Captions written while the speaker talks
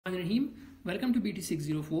Rahim. Welcome to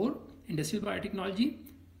BT604 Industrial Biotechnology.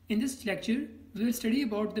 In this lecture, we will study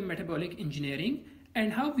about the metabolic engineering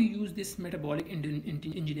and how we use this metabolic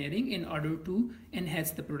engineering in order to enhance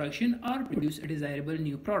the production or produce a desirable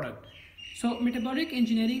new product. So metabolic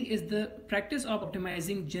engineering is the practice of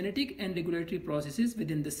optimizing genetic and regulatory processes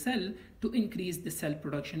within the cell to increase the cell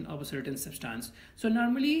production of a certain substance. So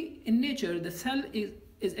normally in nature, the cell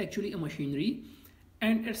is actually a machinery,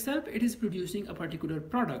 and itself it is producing a particular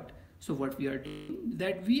product. So what we are doing,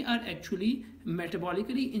 that we are actually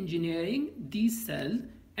metabolically engineering these cells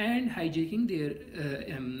and hijacking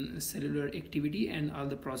their cellular activity and all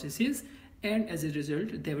the processes, and as a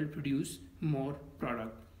result they will produce more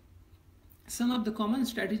product. Some of the common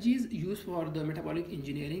strategies used for the metabolic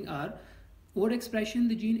engineering are overexpression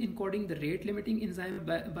the gene encoding the rate limiting enzyme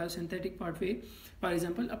biosynthetic pathway. For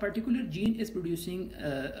example, a particular gene is producing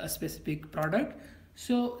a specific product,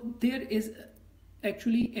 so there is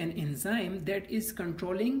actually an enzyme that is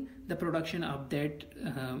controlling the production of that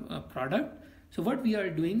product. So what we are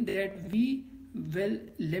doing, that we will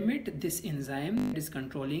limit this enzyme that is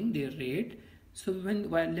controlling the rate. So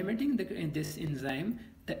while limiting this enzyme,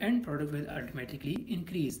 the end product will automatically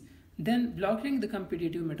increase. Then blocking the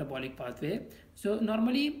competitive metabolic pathway. So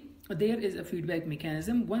normally there is a feedback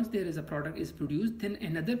mechanism. Once there is a product is produced, then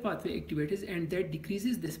another pathway activates and that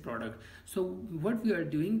decreases this product. So what we are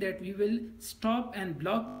doing, that we will stop and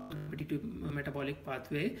block competitive metabolic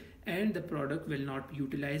pathway, and the product will not be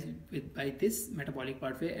utilized by this metabolic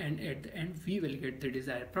pathway, and at the end we will get the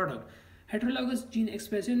desired product. Heterologous gene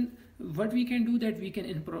expression, what we can do, that we can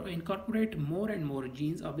incorporate more and more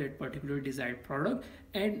genes of that particular desired product,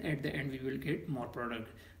 and at the end we will get more product.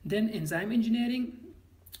 Then enzyme engineering,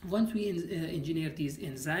 once we engineer these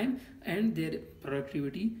enzymes, and their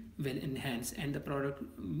productivity will enhance, and the product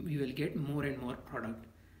we will get more and more product.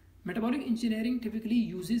 Metabolic engineering typically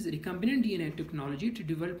uses recombinant DNA technology to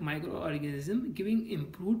develop microorganisms, giving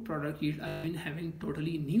improved product yield and having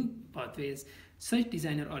totally new pathways. Such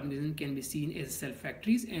designer organisms can be seen as cell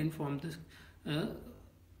factories and form the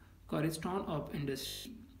cornerstone of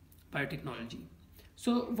industry biotechnology.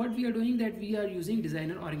 So what we are doing, that we are using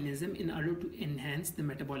designer organism in order to enhance the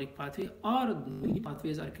metabolic pathway, or new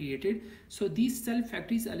pathways are created. So these cell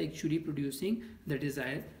factories are actually producing the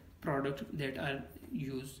desired product that are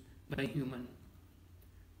used by human.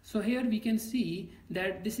 So here we can see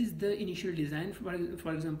that this is the initial design.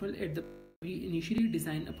 For example, we initially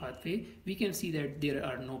design a pathway, we can see that there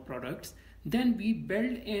are no products. Then we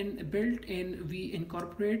build and we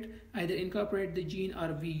either incorporate the gene,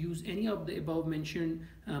 or we use any of the above mentioned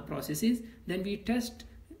processes. Then we test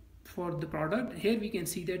for the product. Here we can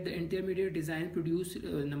see that the intermediate design produce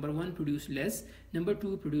number 1 produce less, number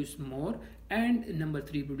 2 produce more, and number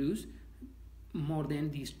 3 produce more than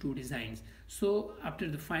these two designs. So after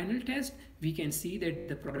the final test, we can see that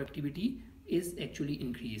the productivity is actually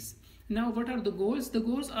increased. Now what are the goals? The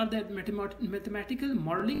goals are that mathematical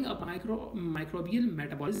modeling of microbial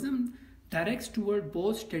metabolism directs toward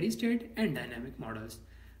both steady state and dynamic models.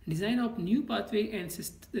 Design of new pathway and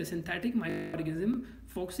synthetic microorganism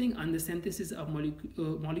focusing on the synthesis of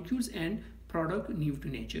molecules and product new to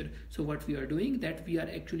nature. So what we are doing, that we are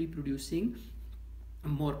actually producing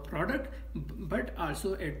more product, but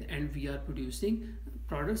also at the end we are producing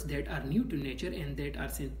products that are new to nature and that are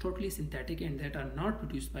totally synthetic and that are not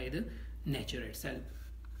produced by the nature itself.